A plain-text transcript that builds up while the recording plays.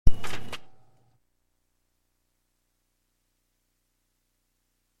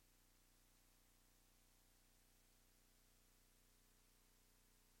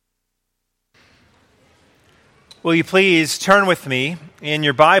Will you please turn with me in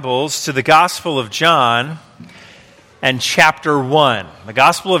your Bibles to the Gospel of John and chapter 1. The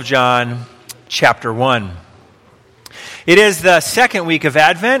Gospel of John, chapter 1. It is the second week of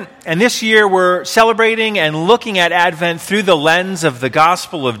Advent, and this year we're celebrating and looking at Advent through the lens of the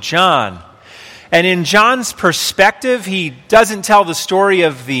Gospel of John. And in John's perspective, he doesn't tell the story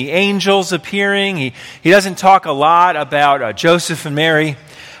of the angels appearing. He doesn't talk a lot about Joseph and Mary.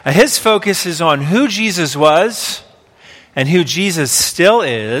 His focus is on who Jesus was and who Jesus still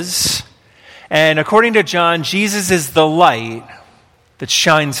is. And according to John, Jesus is the light that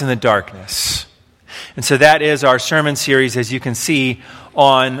shines in the darkness. And so that is our sermon series, as you can see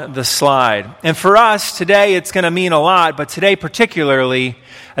on the slide. And for us, today it's going to mean a lot, but today particularly,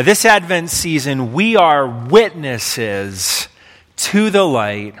 this Advent season, we are witnesses to the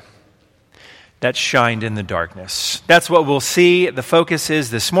light that shined in the darkness. That's what we'll see. The focus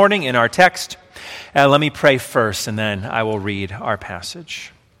is this morning in our text. Let me pray first, and then I will read our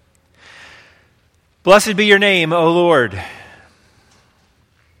passage. Blessed be your name, O Lord.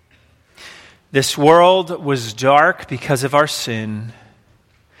 This world was dark because of our sin,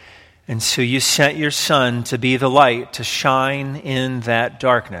 and so you sent your Son to be the light to shine in that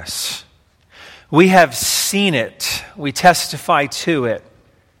darkness. We have seen it. We testify to it.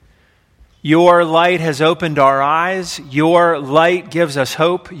 Your light has opened our eyes. Your light gives us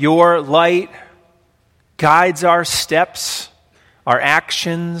hope. Your light guides our steps, our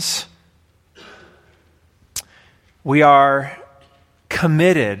actions. We are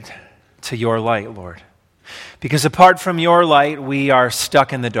committed to your light, Lord, because apart from your light, we are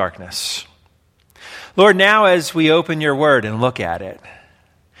stuck in the darkness. Lord, now as we open your word and look at it,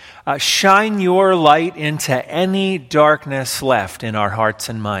 shine your light into any darkness left in our hearts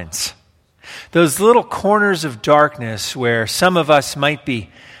and minds. Those little corners of darkness where some of us might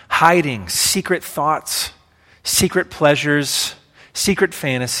be hiding secret thoughts, secret pleasures, secret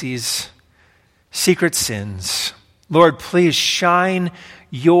fantasies, secret sins. Lord, please shine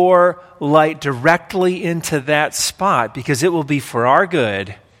your light directly into that spot, because it will be for our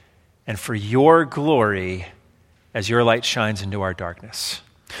good and for your glory as your light shines into our darkness.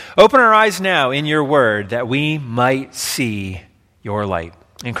 Open our eyes now in your word that we might see your light.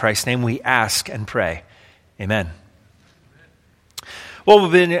 In Christ's name we ask and pray. Amen. Well,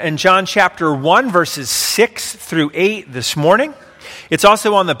 we've been in John chapter 1, verses 6 through 8 this morning. It's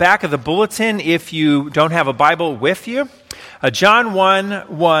also on the back of the bulletin if you don't have a Bible with you. John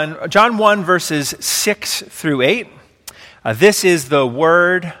 1, verses 6 through 8. This is the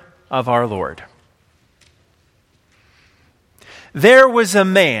word of our Lord. There was a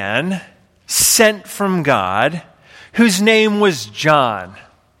man sent from God whose name was John.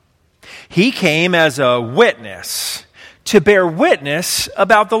 He came as a witness to bear witness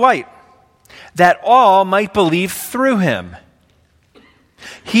about the light, that all might believe through him.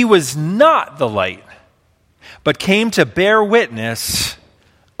 He was not the light, but came to bear witness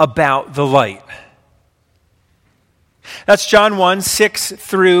about the light. That's John 1, 6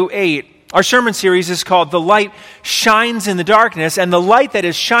 through 8. Our sermon series is called The Light Shines in the Darkness, and the light that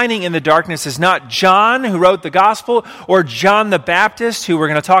is shining in the darkness is not John, who wrote the gospel, or John the Baptist, who we're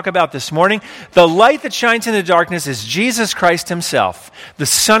going to talk about this morning. The light that shines in the darkness is Jesus Christ himself, the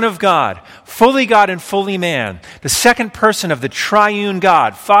Son of God and fully man, the second person of the triune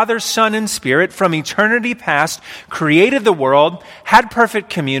God, Father, Son, and Spirit, from eternity past, created the world, had perfect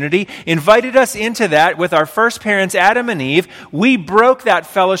community, invited us into that with our first parents, Adam and Eve. We broke that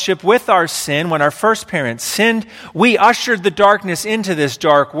fellowship with our sin when our first parents sinned. We ushered the darkness into this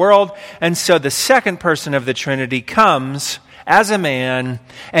dark world, and so the second person of the Trinity comes as a man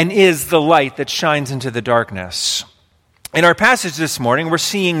and is the light that shines into the darkness. In our passage this morning, we're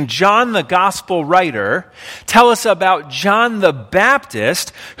seeing John the Gospel writer tell us about John the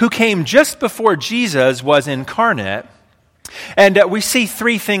Baptist, who came just before Jesus was incarnate. And we see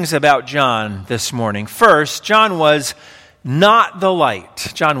three things about John this morning. First, John was not the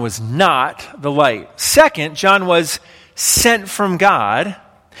light. John was not the light. Second, John was sent from God.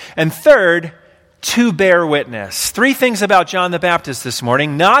 And third, to bear witness. Three things about John the Baptist this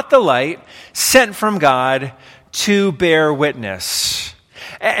morning: not the light, sent from God, to bear witness.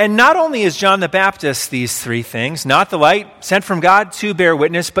 And not only is John the Baptist these three things, not the light, sent from God, to bear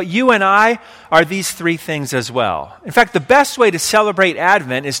witness, but you and I are these three things as well. In fact, the best way to celebrate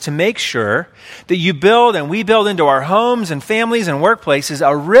Advent is to make sure that you build and we build into our homes and families and workplaces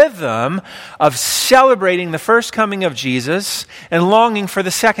a rhythm of celebrating the first coming of Jesus and longing for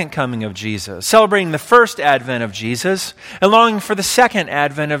the second coming of Jesus. Celebrating the first advent of Jesus and longing for the second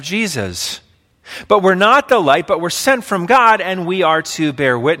advent of Jesus. But we're not the light, but we're sent from God, and we are to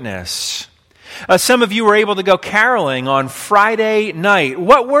bear witness. Some of you were able to go caroling on Friday night.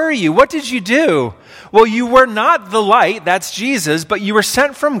 What were you? What did you do? Well, you were not the light, that's Jesus, but you were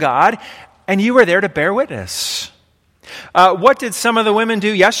sent from God, and you were there to bear witness. What did some of the women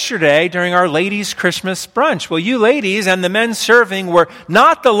do yesterday during our ladies' Christmas brunch? Well, you ladies and the men serving were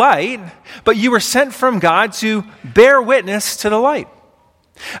not the light, but you were sent from God to bear witness to the light.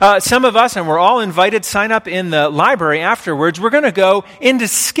 Some of us, and we're all invited, sign up in the library afterwards. We're going to go into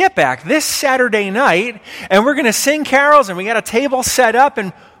Skip Act this Saturday night, and we're going to sing carols, and we got a table set up,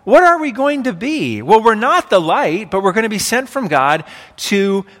 and what are we going to be? Well, we're not the light, but we're going to be sent from God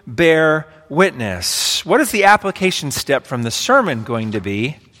to bear witness. What is the application step from the sermon going to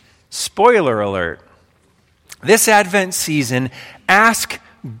be? Spoiler alert. This Advent season, ask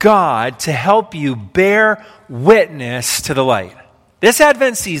God to help you bear witness to the light. This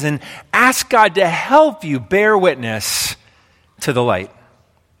Advent season, ask God to help you bear witness to the light.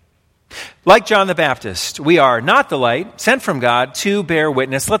 Like John the Baptist, we are not the light, sent from God to bear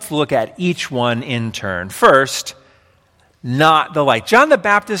witness. Let's look at each one in turn. First, not the light. John the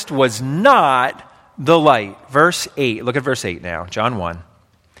Baptist was not the light. Verse 8. Look at verse 8 now, John 1.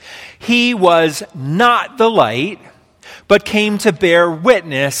 He was not the light, but came to bear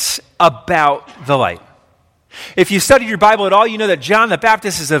witness about the light. If you studied your Bible at all, you know that John the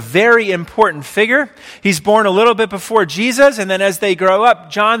Baptist is a very important figure. He's born a little bit before Jesus, and then as they grow up,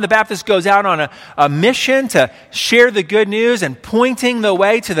 John the Baptist goes out on a mission to share the good news and pointing the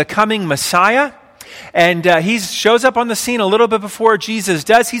way to the coming Messiah. And he shows up on the scene a little bit before Jesus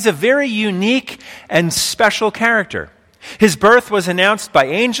does. He's a very unique and special character. His birth was announced by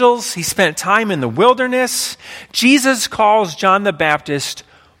angels. He spent time in the wilderness. Jesus calls John the Baptist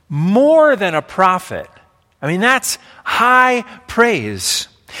more than a prophet. I mean, that's high praise.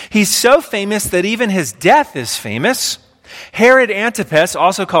 He's so famous that even his death is famous. Herod Antipas,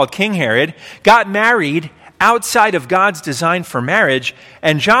 also called King Herod, got married outside of God's design for marriage,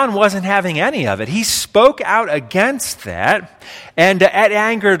 and John wasn't having any of it. He spoke out against that, and it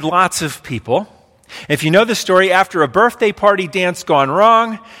angered lots of people. If you know the story, after a birthday party dance gone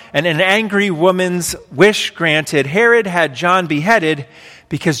wrong and an angry woman's wish granted, Herod had John beheaded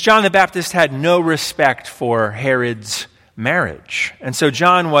because John the Baptist had no respect for Herod's marriage. And so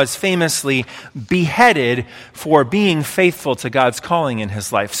John was famously beheaded for being faithful to God's calling in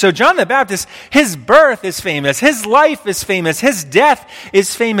his life. So John the Baptist, his birth is famous, his life is famous, his death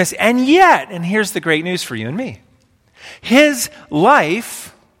is famous, and yet, and here's the great news for you and me, his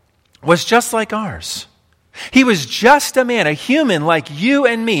life was just like ours. He was just a man, a human like you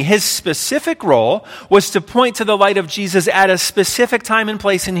and me. His specific role was to point to the light of Jesus at a specific time and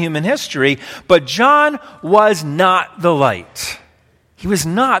place in human history, but John was not the light. He was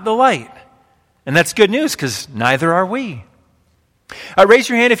not the light. And that's good news because neither are we. Raise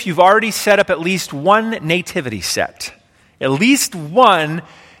your hand if you've already set up at least one nativity set. At least one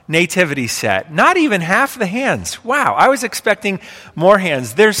nativity set. Not even half the hands. Wow, I was expecting more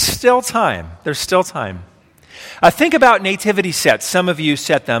hands. There's still time. There's still time. Think about nativity sets. Some of you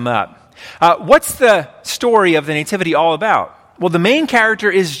set them up. What's the story of the nativity all about? Well, the main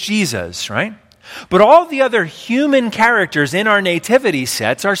character is Jesus, right? But all the other human characters in our nativity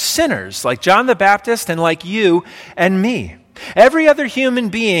sets are sinners, like John the Baptist and like you and me. Every other human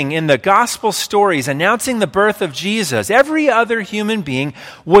being in the gospel stories announcing the birth of Jesus, every other human being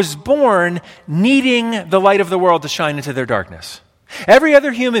was born needing the light of the world to shine into their darkness. Every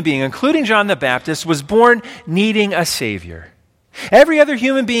other human being, including John the Baptist, was born needing a Savior. Every other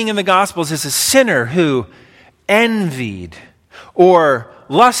human being in the Gospels is a sinner who envied or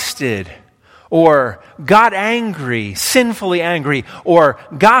lusted or got angry, sinfully angry, or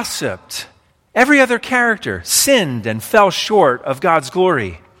gossiped. Every other character sinned and fell short of God's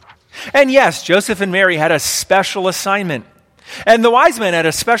glory. And yes, Joseph and Mary had a special assignment. And the wise men had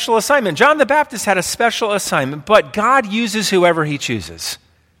a special assignment. John the Baptist had a special assignment, but God uses whoever he chooses.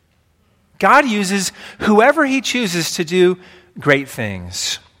 God uses whoever he chooses to do great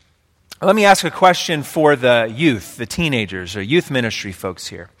things. Let me ask a question for the youth, the teenagers, or youth ministry folks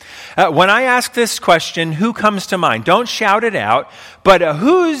here. When I ask this question, who comes to mind? Don't shout it out, but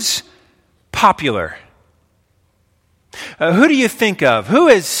who's popular? Who do you think of? Who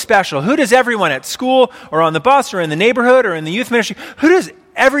is special? Who does everyone at school or on the bus or in the neighborhood or in the youth ministry, who does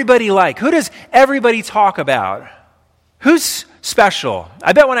everybody like? Who does everybody talk about? Who's special?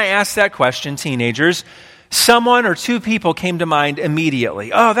 I bet when I asked that question, teenagers, someone or two people came to mind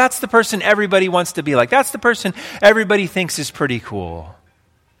immediately. Oh, that's the person everybody wants to be like. That's the person everybody thinks is pretty cool.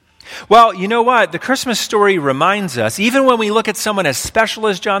 Well, you know what? The Christmas story reminds us, even when we look at someone as special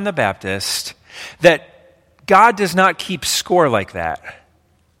as John the Baptist, that God does not keep score like that.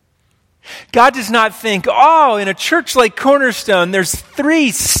 God does not think, oh, in a church like Cornerstone, there's 3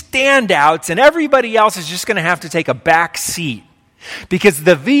 standouts and everybody else is just going to have to take a back seat. Because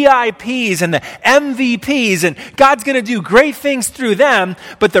the VIPs and the MVPs, and God's going to do great things through them,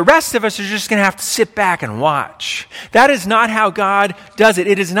 but the rest of us are just going to have to sit back and watch. That is not how God does it.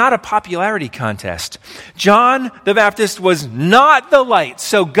 It is not a popularity contest. John the Baptist was not the light,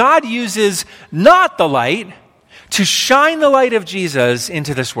 so God uses not the light to shine the light of Jesus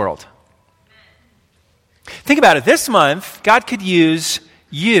into this world. Think about it. This month, God could use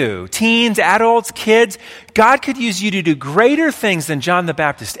you, teens, adults, kids. God could use you to do greater things than John the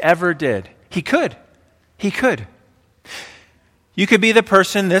Baptist ever did. He could. He could. You could be the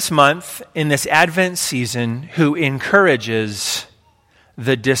person this month in this Advent season who encourages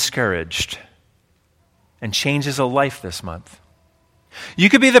the discouraged and changes a life this month. You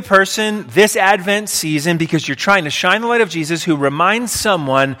could be the person this Advent season, because you're trying to shine the light of Jesus, who reminds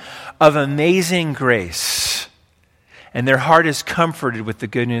someone of amazing grace, and their heart is comforted with the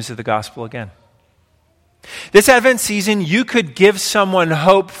good news of the gospel again. This Advent season, you could give someone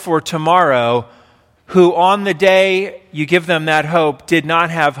hope for tomorrow who on the day you give them that hope did not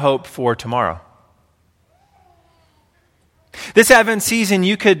have hope for tomorrow. This Advent season,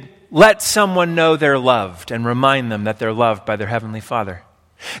 you could let someone know they're loved and remind them that they're loved by their Heavenly Father.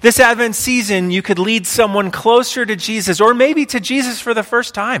 This Advent season, you could lead someone closer to Jesus, or maybe to Jesus for the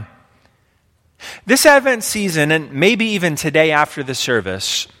first time. This Advent season, and maybe even today after the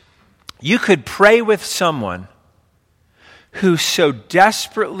service, you could pray with someone who so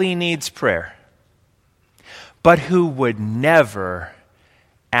desperately needs prayer, but who would never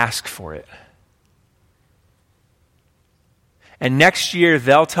ask for it. And next year,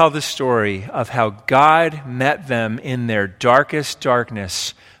 they'll tell the story of how God met them in their darkest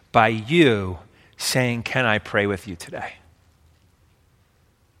darkness by you saying, "Can I pray with you today?"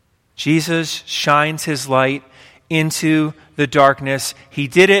 Jesus shines his light into the darkness. He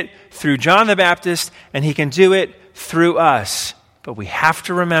did it through John the Baptist, and he can do it through us. But we have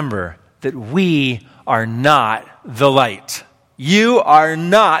to remember that we are not the light. You are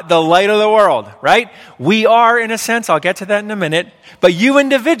not the light of the world, right? We are, in a sense, I'll get to that in a minute, but you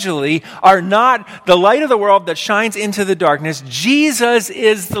individually are not the light of the world that shines into the darkness. Jesus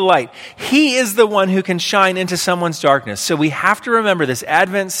is the light. He is the one who can shine into someone's darkness. So we have to remember this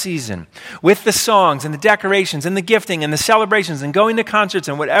Advent season, with the songs and the decorations and the gifting and the celebrations and going to concerts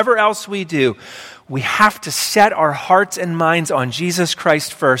and whatever else we do, we have to set our hearts and minds on Jesus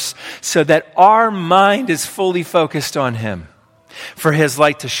Christ first, so that our mind is fully focused on him, for his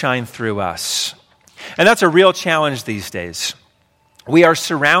light to shine through us. And that's a real challenge these days. We are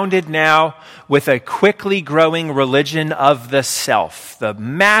surrounded now with a quickly growing religion of the self, the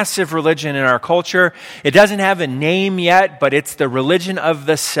massive religion in our culture. It doesn't have a name yet, but it's the religion of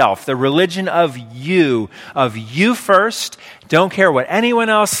the self, the religion of you first. Don't care what anyone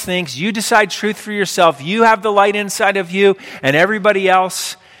else thinks. You decide truth for yourself. You have the light inside of you, and everybody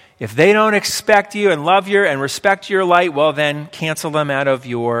else, if they don't expect you and love you and respect your light, well then cancel them out of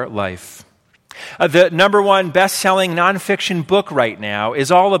your life. The number one best-selling nonfiction book right now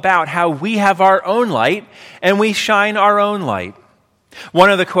is all about how we have our own light and we shine our own light. One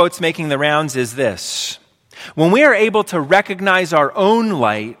of the quotes making the rounds is this: "When we are able to recognize our own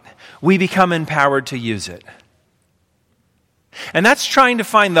light, we become empowered to use it." And that's trying to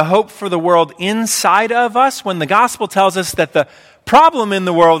find the hope for the world inside of us, when the gospel tells us that the problem in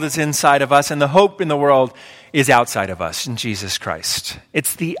the world is inside of us and the hope in the world is outside of us in Jesus Christ.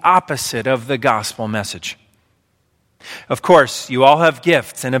 It's the opposite of the gospel message. Of course, you all have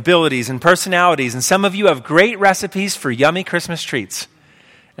gifts and abilities and personalities, and some of you have great recipes for yummy Christmas treats.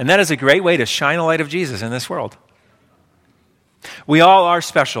 And that is a great way to shine the light of Jesus in this world. We all are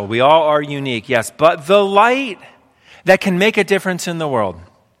special. We all are unique, yes. But the light that can make a difference in the world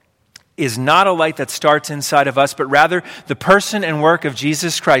is not a light that starts inside of us, but rather the person and work of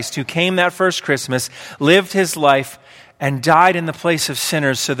Jesus Christ, who came that first Christmas, lived his life, and died in the place of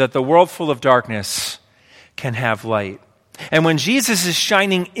sinners so that the world full of darkness can have light. And when Jesus is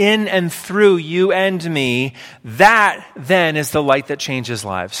shining in and through you and me, that then is the light that changes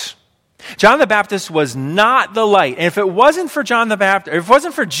lives. John the Baptist was not the light. And if it wasn't for John the Baptist, if it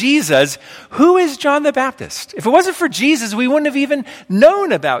wasn't for Jesus, who is John the Baptist? If it wasn't for Jesus, we wouldn't have even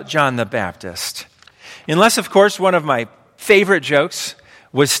known about John the Baptist. Unless, of course, one of my favorite jokes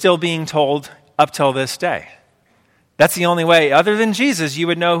was still being told up till this day. That's the only way, other than Jesus, you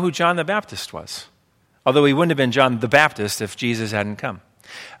would know who John the Baptist was. Although he wouldn't have been John the Baptist if Jesus hadn't come.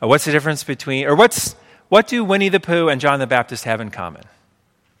 What's the difference between, or what do Winnie the Pooh and John the Baptist have in common?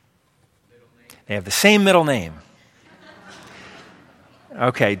 They have the same middle name.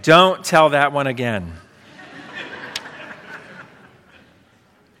 Okay, don't tell that one again.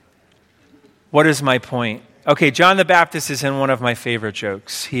 What is my point? Okay, John the Baptist is in one of my favorite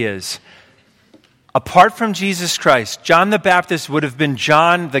jokes. He is. Apart from Jesus Christ, John the Baptist would have been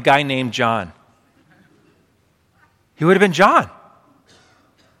John, the guy named John. He would have been John.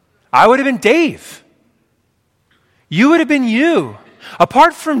 I would have been Dave. You would have been you.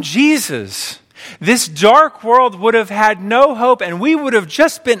 Apart from Jesus, this dark world would have had no hope, and we would have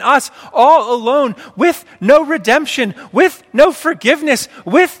just been us all alone with no redemption, with no forgiveness,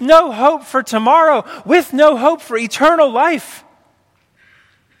 with no hope for tomorrow, with no hope for eternal life.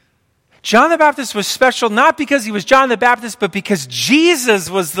 John the Baptist was special not because he was John the Baptist, but because Jesus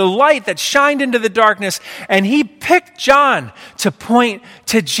was the light that shined into the darkness, and he picked John to point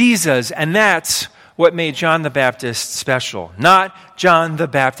to Jesus, and that's what made John the Baptist special. Not John the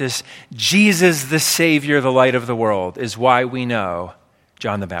Baptist, Jesus the Savior, the light of the world, is why we know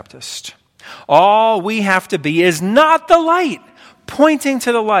John the Baptist. All we have to be is not the light, pointing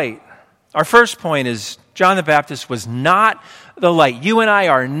to the light. Our first point is John the Baptist was not the light. You and I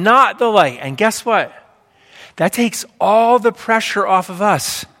are not the light. And guess what? That takes all the pressure off of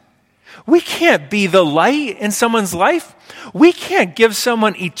us. We can't be the light in someone's life. We can't give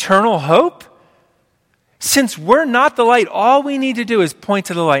someone eternal hope. Since we're not the light, all we need to do is point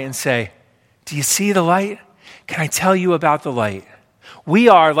to the light and say, do you see the light? Can I tell you about the light? We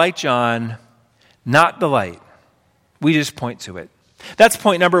are, like John, not the light. We just point to it. That's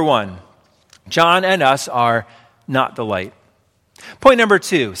point number one. John and us are not the light. Point number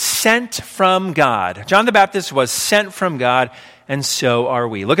two, sent from God. John the Baptist was sent from God, and so are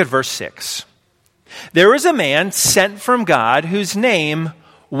we. Look at verse 6. There was a man sent from God whose name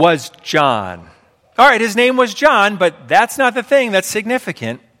was John. All right, his name was John, but that's not the thing that's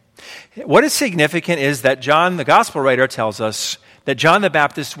significant. What is significant is that John, the gospel writer, tells us that John the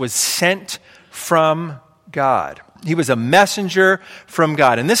Baptist was sent from God. He was a messenger from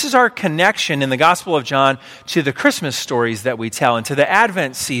God. And this is our connection in the Gospel of John to the Christmas stories that we tell and to the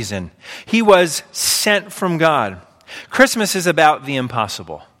Advent season. He was sent from God. Christmas is about the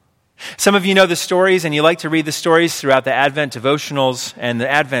impossible. Some of you know the stories, and you like to read the stories throughout the Advent devotionals and the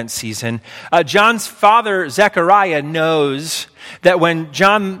Advent season. John's father, Zechariah, knows that when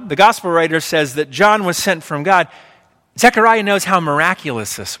John, the gospel writer, says that John was sent from God, Zechariah knows how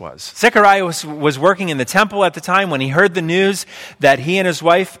miraculous this was. Zechariah was working in the temple at the time when he heard the news that he and his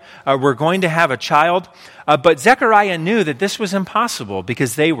wife were going to have a child. But Zechariah knew that this was impossible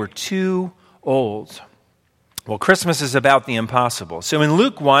because they were too old. Well, Christmas is about the impossible. So in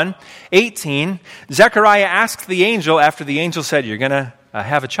Luke 1:18, Zechariah asked the angel, after the angel said, you're going to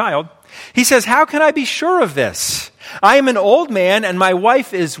have a child, he says, how can I be sure of this? I am an old man and my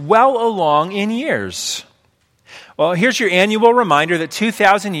wife is well along in years. Well, here's your annual reminder that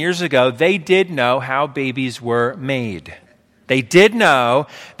 2,000 years ago, they did know how babies were made. They did know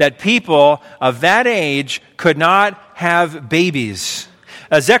that people of that age could not have babies.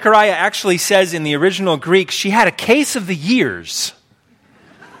 Zechariah actually says in the original Greek, she had a case of the years.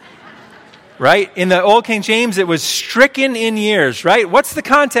 Right? In the Old King James, it was stricken in years, right? What's the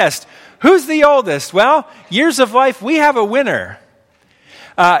contest? Who's the oldest? Well, years of life, we have a winner.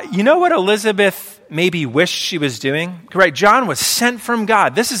 You know what Elizabeth maybe wished she was doing? Right, John was sent from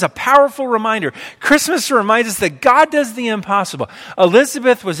God. This is a powerful reminder. Christmas reminds us that God does the impossible.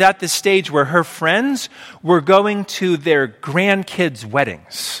 Elizabeth was at this stage where her friends were going to their grandkids'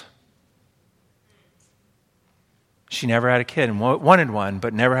 weddings. She never had a kid and wanted one,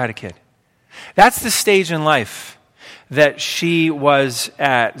 but never had a kid. That's the stage in life that she was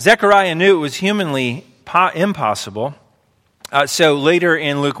at. Zechariah knew it was humanly impossible. So later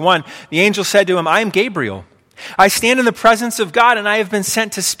in Luke 1, the angel said to him, I am Gabriel. I stand in the presence of God, and I have been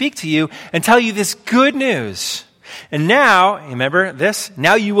sent to speak to you and tell you this good news. And now, remember this?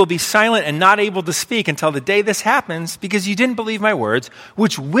 Now you will be silent and not able to speak until the day this happens, because you didn't believe my words,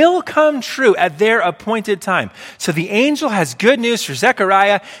 which will come true at their appointed time. So the angel has good news for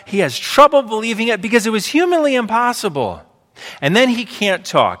Zechariah. He has trouble believing it because it was humanly impossible. And then he can't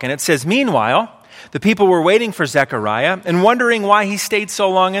talk. And it says, meanwhile, the people were waiting for Zechariah and wondering why he stayed so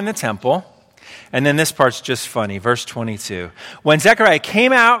long in the temple. And then this part's just funny. Verse 22. When Zechariah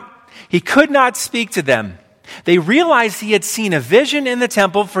came out, he could not speak to them. They realized he had seen a vision in the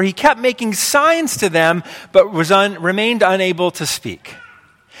temple, for he kept making signs to them, but remained unable to speak.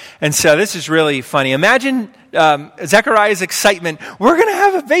 And so this is really funny. Imagine Zechariah's excitement. We're going to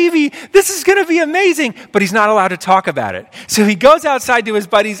have a baby. This is going to be amazing. But he's not allowed to talk about it. So he goes outside to his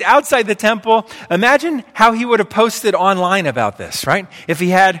buddies outside the temple. Imagine how he would have posted online about this, right? If he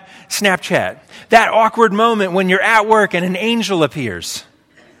had Snapchat. That awkward moment when you're at work and an angel appears.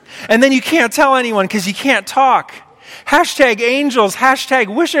 And then you can't tell anyone because you can't talk. #angels,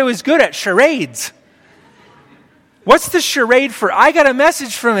 #wish I was good at charades. What's the charade for? I got a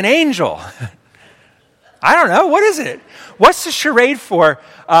message from an angel. I don't know. What is it? What's the charade for?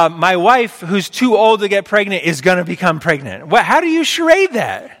 My wife, who's too old to get pregnant, is going to become pregnant. How do you charade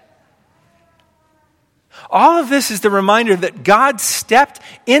that? All of this is the reminder that God stepped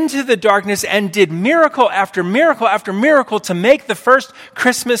into the darkness and did miracle after miracle after miracle to make the first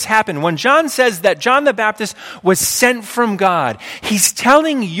Christmas happen. When John says that John the Baptist was sent from God, he's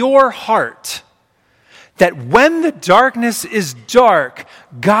telling your heart that when the darkness is dark,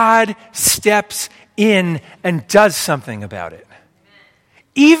 God steps in and does something about it.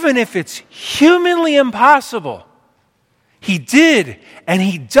 Even if it's humanly impossible, he did, and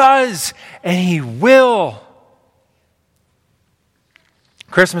he does, and he will.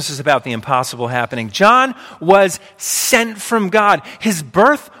 Christmas is about the impossible happening. John was sent from God. His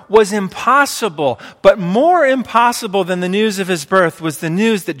birth was impossible, but more impossible than the news of his birth was the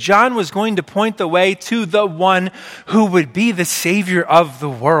news that John was going to point the way to the one who would be the Savior of the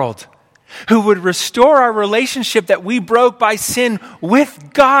world, who would restore our relationship that we broke by sin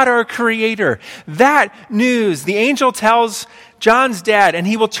with God, our Creator. That news, the angel tells John's dad, and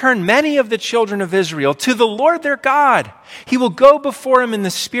he will turn many of the children of Israel to the Lord their God. He will go before him in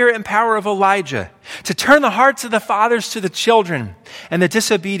the spirit and power of Elijah to turn the hearts of the fathers to the children and the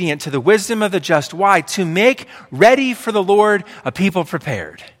disobedient to the wisdom of the just. Why? To make ready for the Lord a people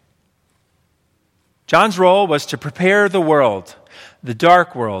prepared. John's role was to prepare the world, the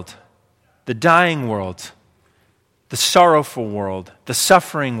dark world, the dying world, the sorrowful world, the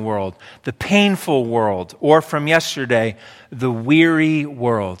suffering world, the painful world, or from yesterday, the weary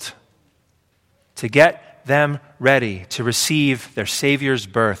world, to get them ready to receive their Savior's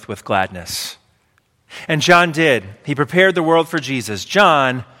birth with gladness. And John did. He prepared the world for Jesus.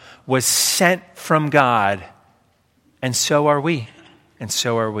 John was sent from God, and so are we. And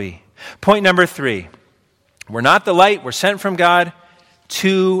so are we. Point number 3. We're not the light, we're sent from God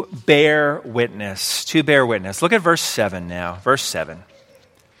to bear witness. To bear witness. Look at verse 7 now. Verse 7.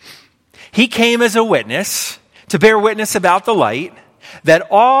 He came as a witness to bear witness about the light, that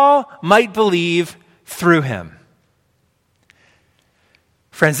all might believe through him.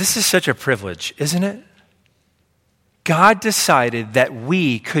 Friends, this is such a privilege, isn't it? God decided that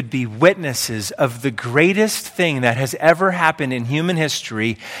we could be witnesses of the greatest thing that has ever happened in human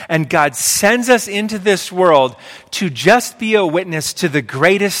history, and God sends us into this world to just be a witness to the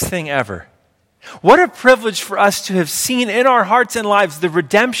greatest thing ever. What a privilege for us to have seen in our hearts and lives the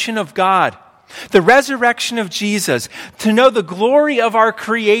redemption of God, the resurrection of Jesus, to know the glory of our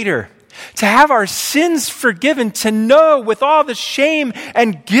Creator, to have our sins forgiven, to know with all the shame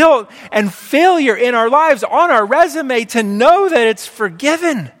and guilt and failure in our lives on our resume, to know that it's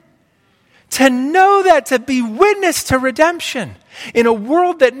forgiven, to know that, to be witness to redemption in a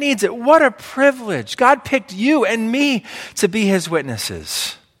world that needs it. What a privilege. God picked you and me to be his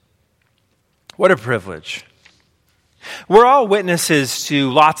witnesses. What a privilege. We're all witnesses to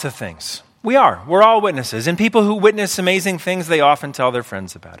lots of things. We are. We're all witnesses. And people who witness amazing things, they often tell their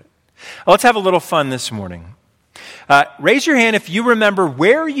friends about it. Let's have a little fun this morning. Raise your hand if you remember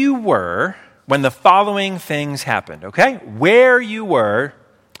where you were when the following things happened, okay? Where you were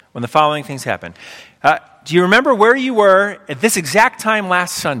when the following things happened. Do you remember where you were at this exact time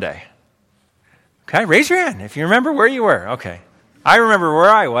last Sunday? Okay, raise your hand if you remember where you were. Okay. I remember where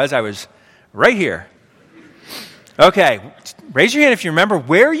I was. I was right here. Okay, raise your hand if you remember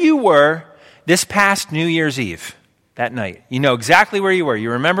where you were this past New Year's Eve. That night. You know exactly where you were.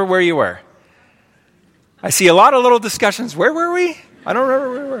 You remember where you were. I see a lot of little discussions. Where were we? I don't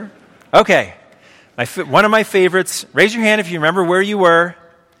remember where we were. Okay. One of my favorites. Raise your hand if you remember where you were.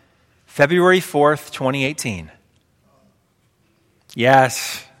 February 4th, 2018.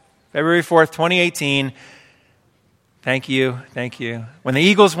 Yes. February 4th, 2018. Thank you. Thank you. When the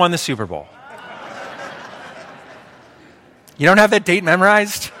Eagles won the Super Bowl. You don't have that date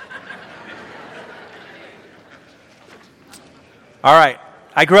memorized? All right.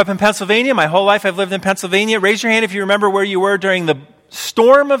 I grew up in Pennsylvania. My whole life I've lived in Pennsylvania. Raise your hand if you remember where you were during the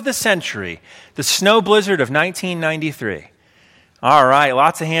storm of the century, the snow blizzard of 1993. All right.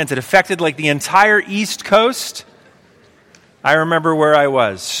 Lots of hands. It affected like the entire East Coast. I remember where I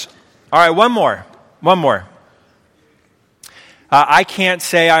was. All right. One more. I can't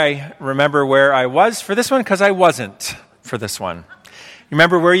say I remember where I was for this one because I wasn't for this one. You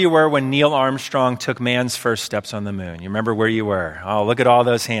remember where you were when Neil Armstrong took man's first steps on the moon? You remember where you were? Oh, look at all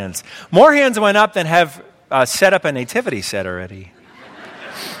those hands. More hands went up than have set up a nativity set already.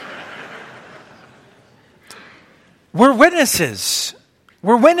 We're witnesses.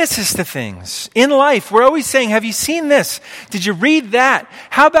 We're witnesses to things in life. We're always saying, have you seen this? Did you read that?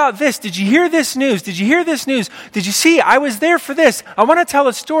 How about this? Did you hear this news? Did you hear this news? Did you see? I was there for this. I want to tell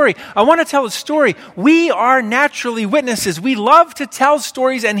a story. I want to tell a story. We are naturally witnesses. We love to tell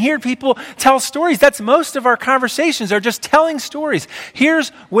stories and hear people tell stories. That's most of our conversations are just telling stories. Here's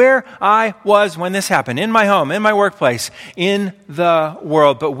where I was when this happened. In my home, in my workplace, in the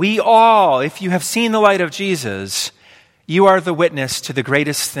world. But we all, if you have seen the light of Jesus, you are the witness to the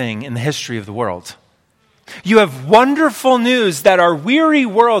greatest thing in the history of the world. You have wonderful news that our weary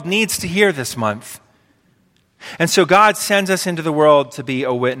world needs to hear this month. And so God sends us into the world to be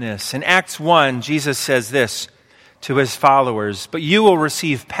a witness. In Acts 1, Jesus says this to his followers, "But you will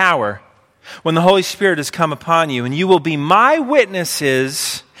receive power when the Holy Spirit has come upon you, and you will be my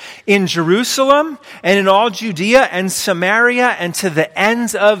witnesses in Jerusalem and in all Judea and Samaria and to the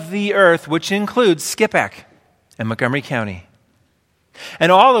ends of the earth," which includes Skippack and Montgomery County.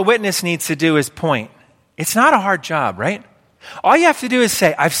 And all a witness needs to do is point. It's not a hard job, right? All you have to do is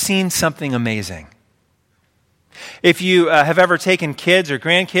say, I've seen something amazing. If you have ever taken kids or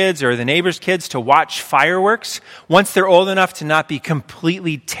grandkids or the neighbor's kids to watch fireworks, once they're old enough to not be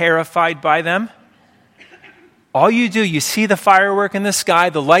completely terrified by them, all you do, you see the firework in the sky,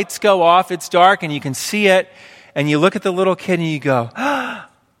 the lights go off, it's dark, and you can see it, and you look at the little kid and you go,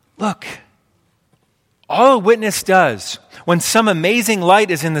 look. All a witness does when some amazing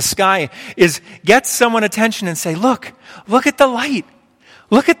light is in the sky is get someone attention and say, look at the light.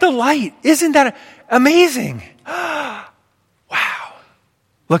 Look at the light. Isn't that amazing? Wow.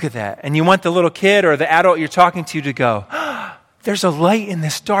 Look at that. And you want the little kid or the adult you're talking to go, there's a light in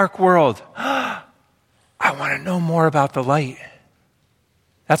this dark world. I want to know more about the light.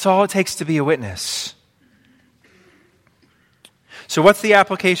 That's all it takes to be a witness. So what's the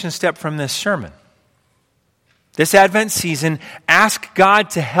application step from this sermon? This Advent season, ask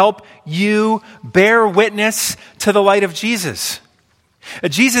God to help you bear witness to the light of Jesus.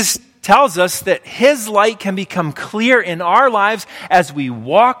 Jesus tells us that his light can become clear in our lives as we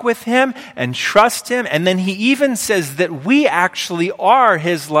walk with him and trust him. And then he even says that we actually are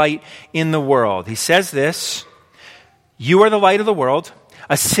his light in the world. He says this, "You are the light of the world.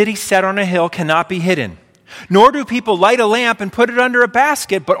 A city set on a hill cannot be hidden. Nor do people light a lamp and put it under a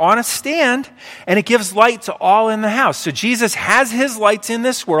basket, but on a stand, and it gives light to all in the house." So Jesus has his lights in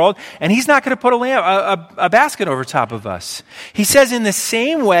this world, and he's not going to put a basket over top of us. He says, in the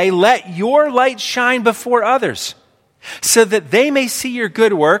same way, let your light shine before others, so that they may see your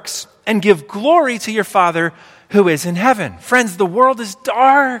good works and give glory to your Father who is in heaven. Friends, the world is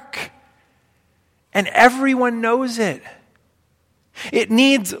dark, and everyone knows it. It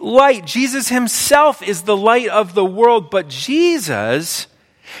needs light. Jesus himself is the light of the world, but Jesus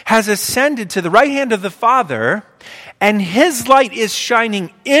has ascended to the right hand of the Father, and his light is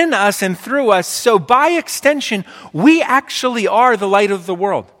shining in us and through us. So by extension, we actually are the light of the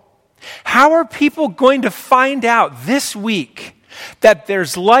world. How are people going to find out this week that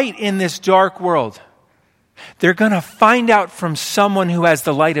there's light in this dark world? They're going to find out from someone who has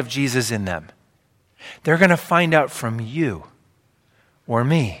the light of Jesus in them. They're going to find out from you or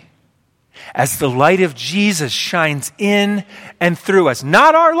me, as the light of Jesus shines in and through us.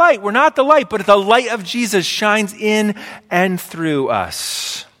 Not our light, we're not the light, but the light of Jesus shines in and through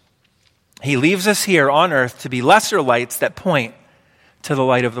us. He leaves us here on earth to be lesser lights that point to the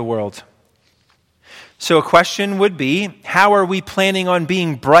light of the world. So a question would be, how are we planning on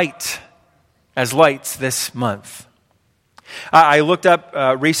being bright as lights this month? I looked up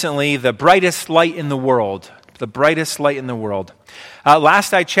recently the brightest light in the world. The brightest light in the world.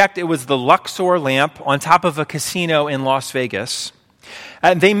 Last I checked, it was the Luxor lamp on top of a casino in Las Vegas.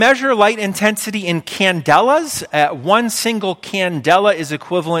 They measure light intensity in candelas. One single candela is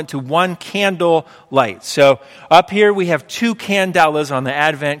equivalent to one candle light. So up here we have 2 candelas on the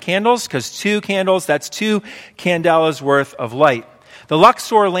Advent candles, because 2 candles, that's 2 candelas worth of light. The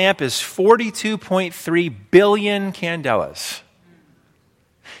Luxor lamp is 42.3 billion candelas.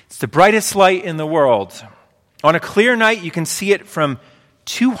 It's the brightest light in the world. On a clear night, you can see it from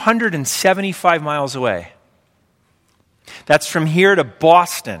 275 miles away. That's from here to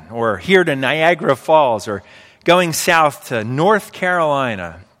Boston, or here to Niagara Falls, or going south to North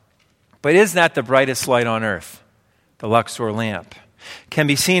Carolina. But is that the brightest light on earth? The Luxor lamp. can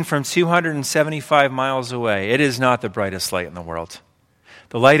be seen from 275 miles away. It is not the brightest light in the world.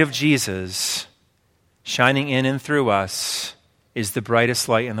 The light of Jesus shining in and through us is the brightest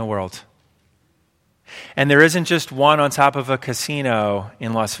light in the world. And there isn't just one on top of a casino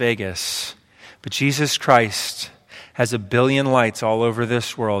in Las Vegas, but Jesus Christ has a billion lights all over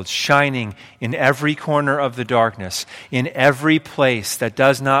this world, shining in every corner of the darkness, in every place that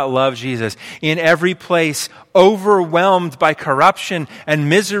does not love Jesus, in every place overwhelmed by corruption and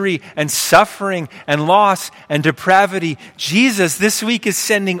misery and suffering and loss and depravity. Jesus this week is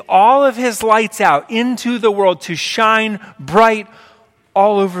sending all of his lights out into the world to shine bright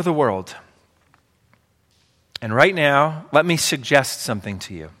all over the world. And right now, let me suggest something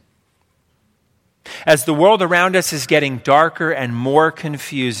to you. As the world around us is getting darker and more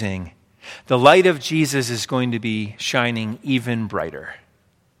confusing, the light of Jesus is going to be shining even brighter.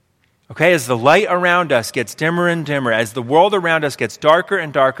 Okay, as the light around us gets dimmer and dimmer, as the world around us gets darker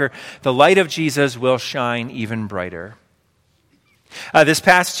and darker, the light of Jesus will shine even brighter. This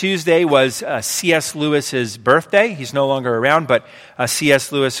past Tuesday was C.S. Lewis's birthday. He's no longer around, but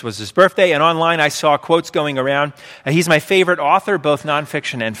C.S. Lewis was his birthday. And online I saw quotes going around. He's my favorite author, both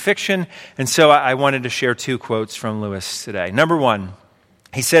nonfiction and fiction. And so I wanted to share two quotes from Lewis today. Number one,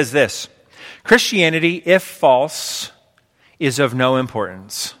 he says this: Christianity, if false, is of no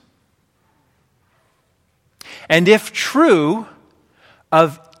importance. And if true,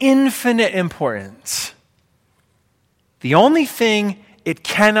 of infinite importance. The only thing it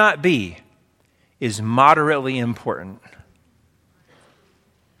cannot be is moderately important.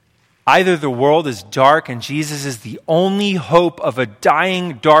 Either the world is dark and Jesus is the only hope of a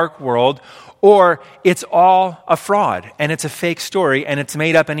dying, dark world, or it's all a fraud and it's a fake story and it's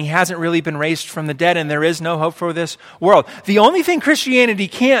made up and he hasn't really been raised from the dead and there is no hope for this world. The only thing Christianity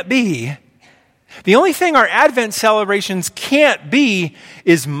can't be, the only thing our Advent celebrations can't be,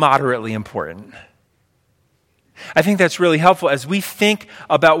 is moderately important. I think that's really helpful as we think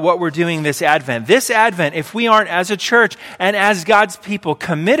about what we're doing this Advent. This Advent, if we aren't as a church and as God's people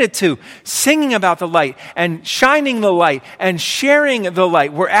committed to singing about the light and shining the light and sharing the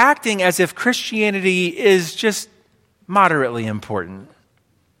light, we're acting as if Christianity is just moderately important.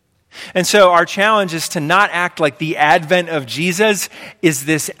 And so our challenge is to not act like the advent of Jesus is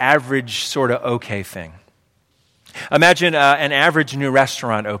this average sort of okay thing. Imagine an average new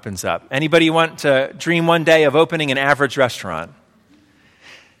restaurant opens up. Anybody want to dream one day of opening an average restaurant?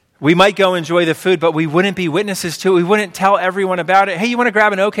 We might go enjoy the food, but we wouldn't be witnesses to it. We wouldn't tell everyone about it. Hey, you want to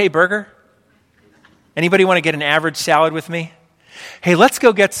grab an okay burger? Anybody want to get an average salad with me? Hey, let's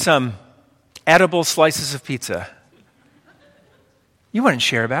go get some edible slices of pizza. You wouldn't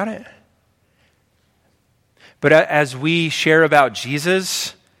share about it. But as we share about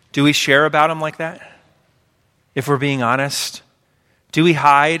Jesus, do we share about him like that? If we're being honest, do we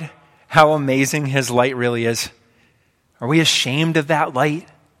hide how amazing his light really is? Are we ashamed of that light?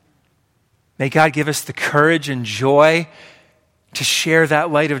 May God give us the courage and joy to share that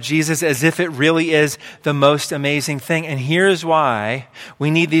light of Jesus as if it really is the most amazing thing. And here's why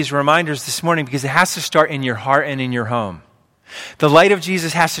we need these reminders this morning, because it has to start in your heart and in your home. The light of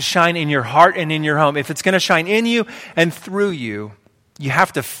Jesus has to shine in your heart and in your home. If it's going to shine in you and through you, you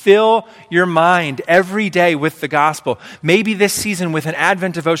have to fill your mind every day with the gospel. Maybe this season with an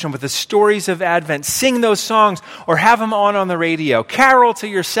Advent devotion, with the stories of Advent. Sing those songs or have them on the radio. Carol to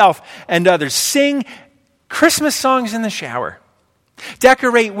yourself and others. Sing Christmas songs in the shower.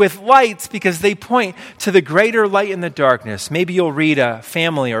 Decorate with lights because they point to the greater light in the darkness. Maybe you'll read a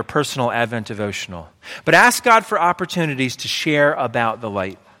family or personal Advent devotional. But ask God for opportunities to share about the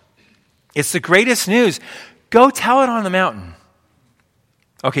light. It's the greatest news. Go tell it on the mountain.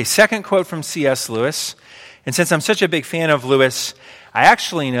 Okay, second quote from C.S. Lewis. And since I'm such a big fan of Lewis, I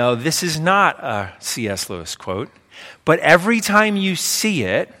actually know this is not a C.S. Lewis quote. But every time you see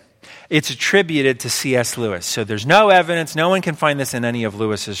it, it's attributed to C.S. Lewis. So there's no evidence. No one can find this in any of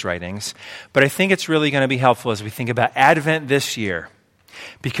Lewis's writings. But I think it's really going to be helpful as we think about Advent this year.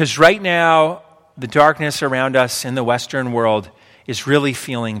 Because right now, the darkness around us in the Western world is really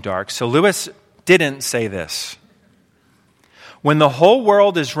feeling dark. So Lewis didn't say this. When the whole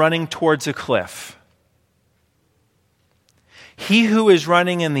world is running towards a cliff, he who is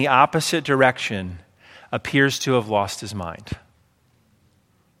running in the opposite direction appears to have lost his mind.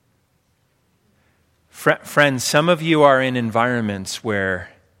 Friends, some of you are in environments where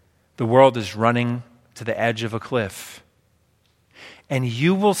the world is running to the edge of a cliff. And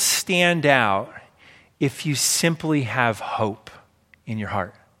you will stand out if you simply have hope in your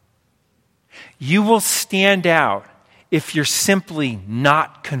heart. You will stand out if you're simply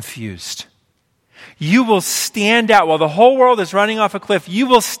not confused. You will stand out. While the whole world is running off a cliff, you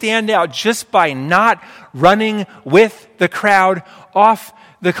will stand out just by not running with the crowd off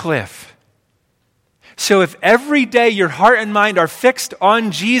the cliff. So if every day your heart and mind are fixed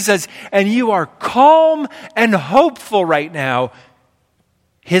on Jesus and you are calm and hopeful right now,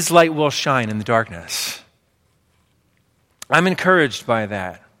 His light will shine in the darkness. I'm encouraged by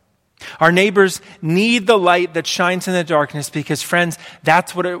that. Our neighbors need the light that shines in the darkness because, friends,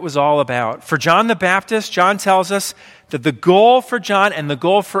 that's what it was all about. For John the Baptist, John tells us that the goal for John and the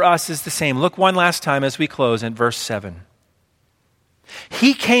goal for us is the same. Look one last time as we close in verse 7.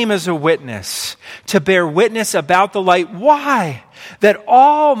 He came as a witness to bear witness about the light. Why? That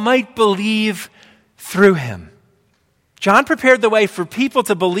all might believe through him. John prepared the way for people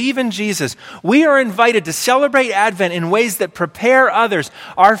to believe in Jesus. We are invited to celebrate Advent in ways that prepare others,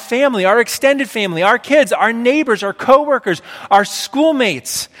 our family, our extended family, our kids, our neighbors, our coworkers, our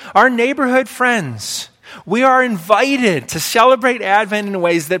schoolmates, our neighborhood friends. We are invited to celebrate Advent in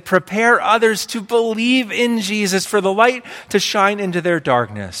ways that prepare others to believe in Jesus, for the light to shine into their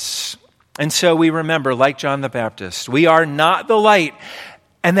darkness. And so we remember, like John the Baptist, we are not the light.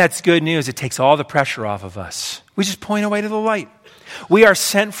 And that's good news. It takes all the pressure off of us. We just point away to the light. We are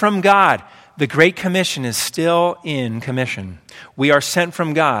sent from God. The Great Commission is still in commission. We are sent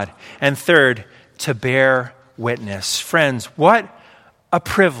from God. And third, to bear witness. Friends, what a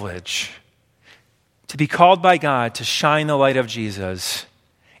privilege to be called by God to shine the light of Jesus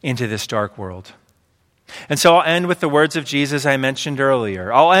into this dark world. And so I'll end with the words of Jesus I mentioned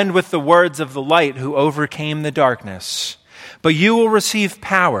earlier. I'll end with the words of the light who overcame the darkness. But you will receive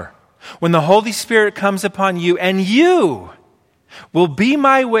power when the Holy Spirit comes upon you, and you will be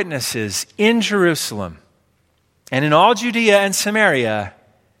my witnesses in Jerusalem and in all Judea and Samaria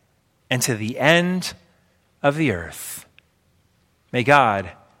and to the end of the earth. May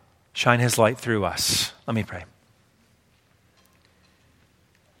God shine His light through us. Let me pray.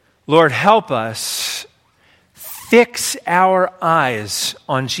 Lord, help us fix our eyes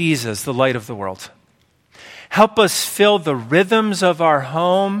on Jesus, the light of the world. Help us fill the rhythms of our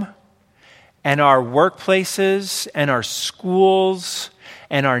home and our workplaces and our schools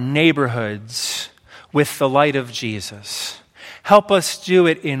and our neighborhoods with the light of Jesus. Help us do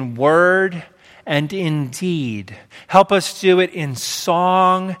it in word and in deed. Help us do it in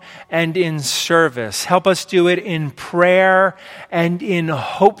song and in service. Help us do it in prayer and in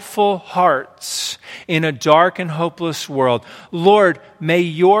hopeful hearts in a dark and hopeless world. Lord, may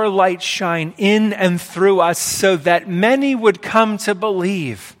your light shine in and through us so that many would come to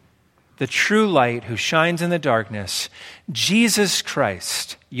believe the true light who shines in the darkness, Jesus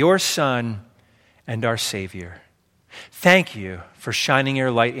Christ, your Son and our Savior. Thank you for shining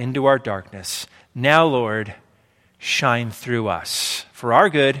your light into our darkness. Now, Lord, shine through us for our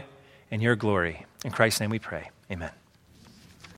good and your glory. In Christ's name we pray. Amen.